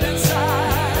feel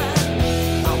inside.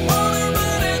 I wanna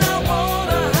run and I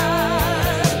wanna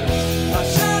hide. My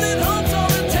shining hopes on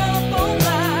the telephone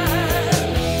line.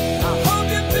 I hope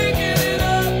you're picking it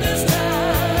up this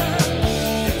time.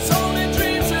 It's only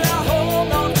dreams that I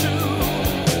hold on to.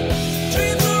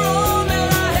 Dreams are all that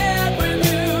I had with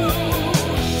you.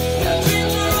 Yeah,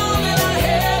 dreams are all that I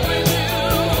had with you.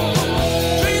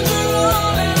 Dreams are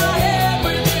all that I had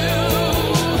with you.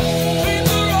 Dreams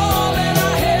are all that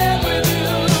I had with you.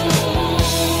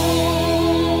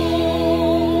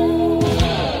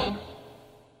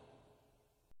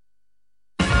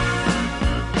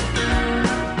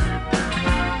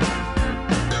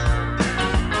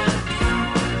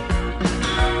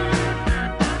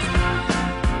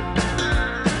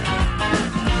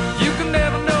 You can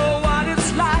never know what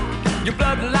it's like. Your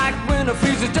blood like winter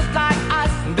freezes just like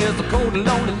ice. And there's a cold and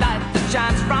lonely light that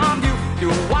shines from you. You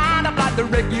wind up like the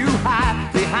wreck you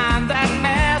hide behind that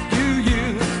mask you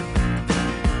use.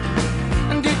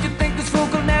 And did you think this fool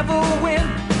could never win?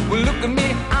 Well, look at me,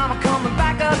 I'm coming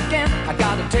back again. I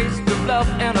got a taste of love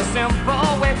in a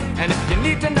simple way. And if you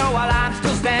need to know while I'm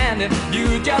still standing, you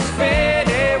just fade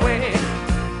away.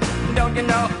 Don't you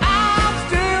know I'm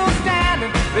still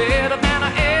standing better than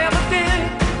I ever did?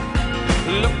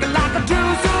 Looking like a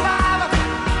true survivor,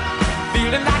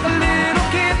 feeling like a little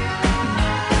kid.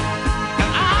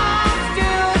 And I'm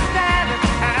still standing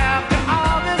after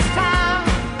all this time,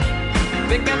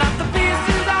 picking up the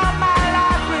pieces of my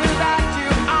life without you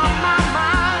on my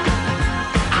mind.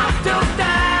 I'm still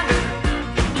standing.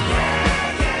 Yeah,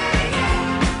 yeah,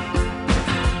 yeah.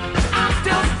 I'm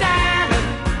still standing.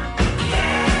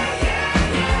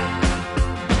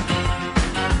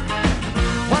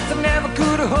 Once I never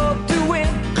could have hoped to win.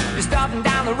 You're starting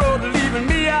down the road and leaving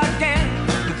me again.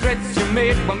 The threats you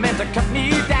made were meant to cut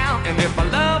me down. And if my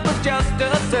love was just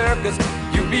a circus,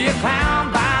 you'd be a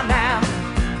clown by now.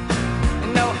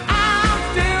 No, I'm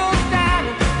still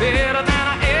standing better than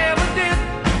I ever did.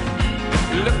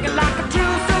 Looking like a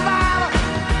true survivor,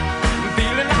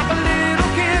 feeling like a little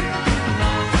kid.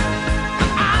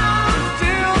 I'm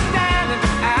still standing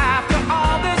after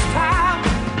all this time,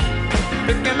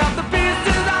 picking up the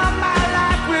pieces of my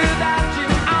life without you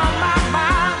on my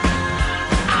mind.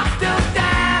 I'm still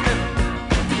standing.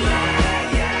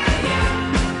 Yeah, yeah, yeah.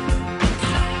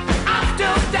 I'm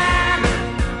still standing.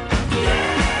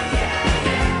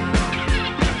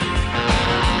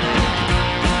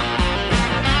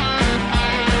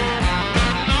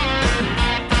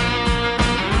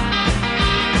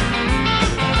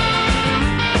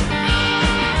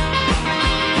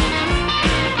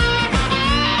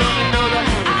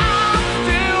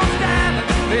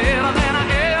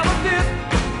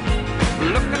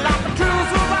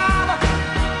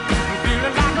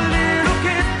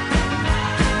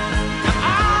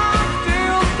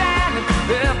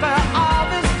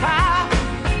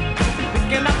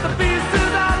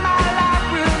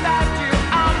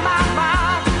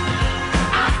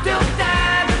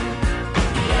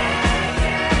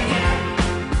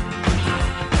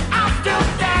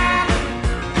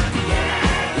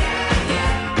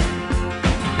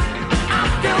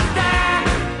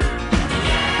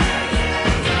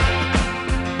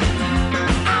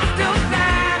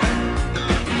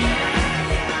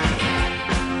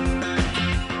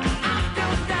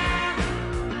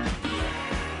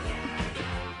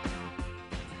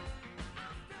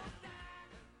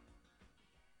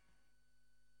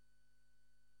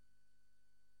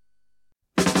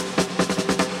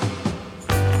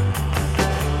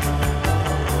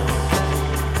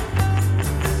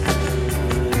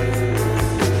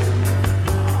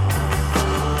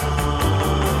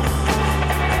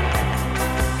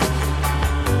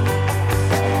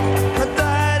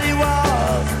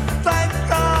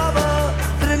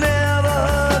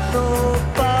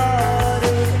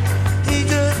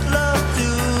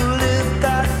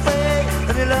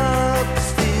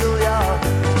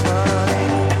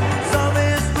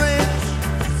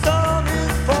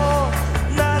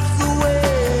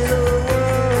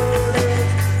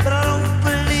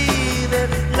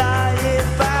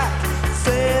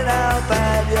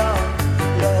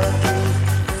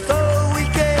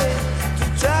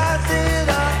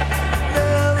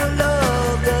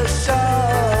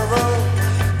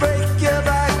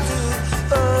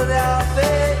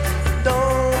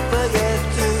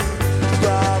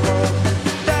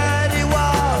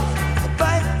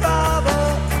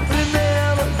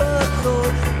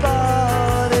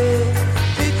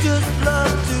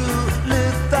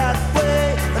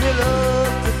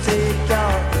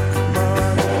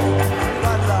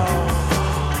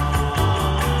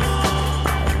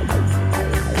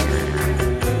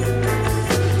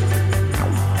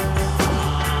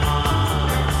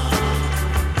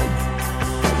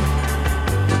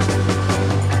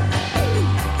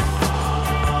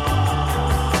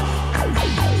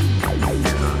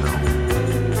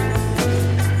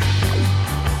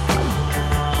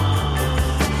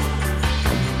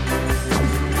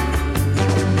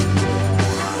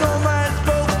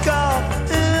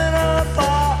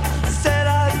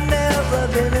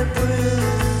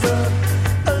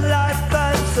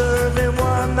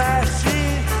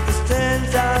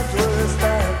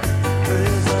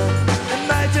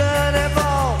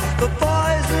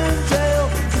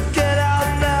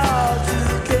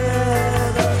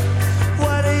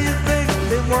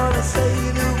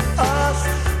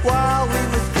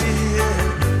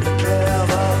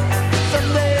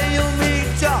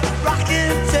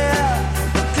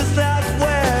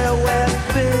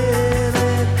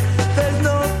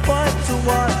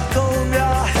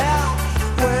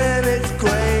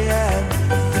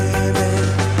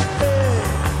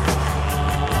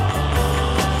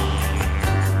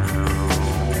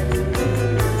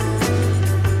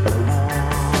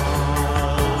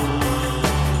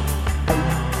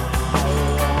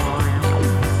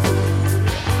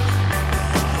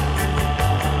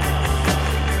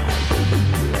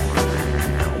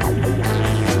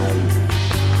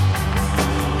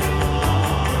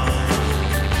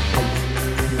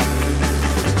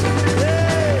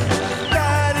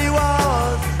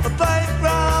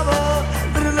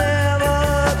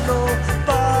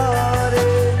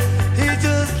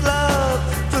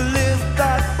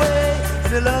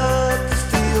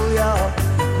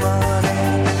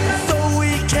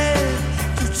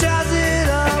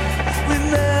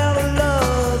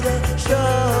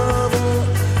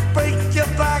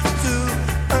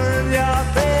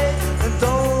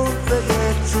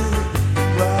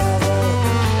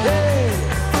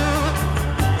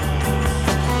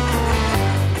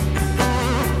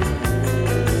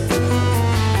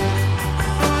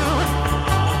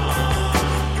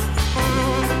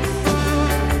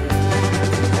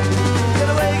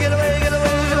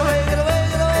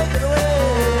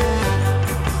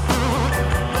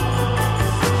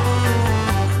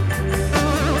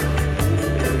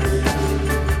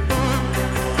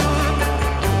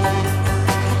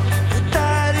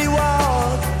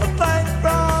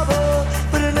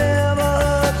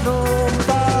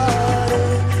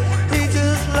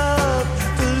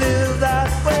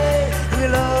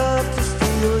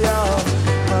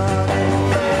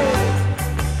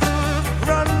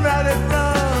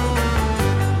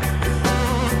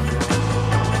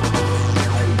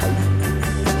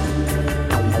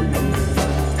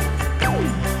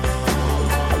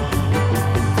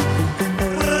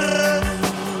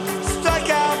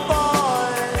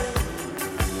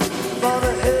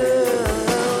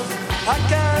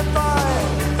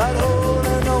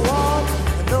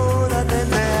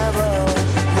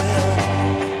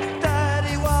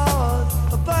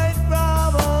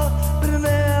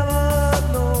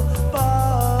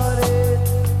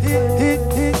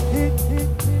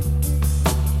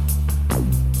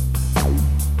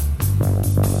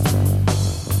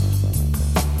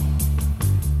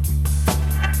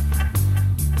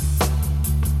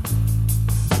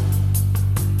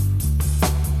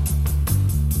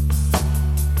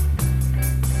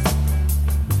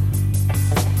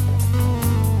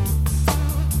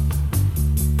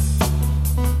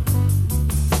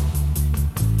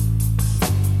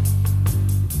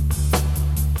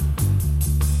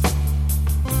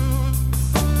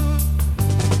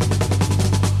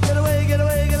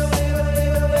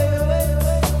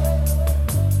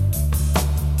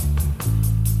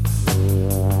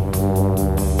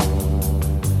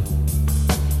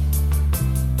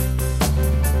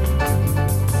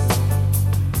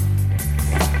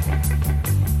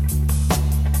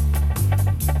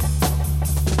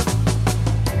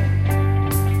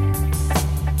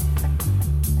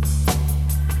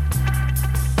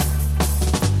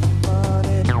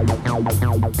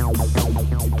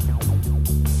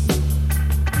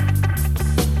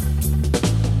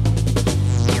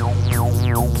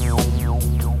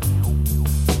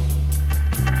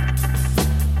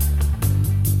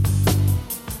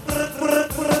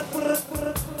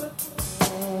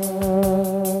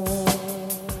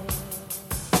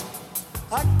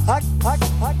 I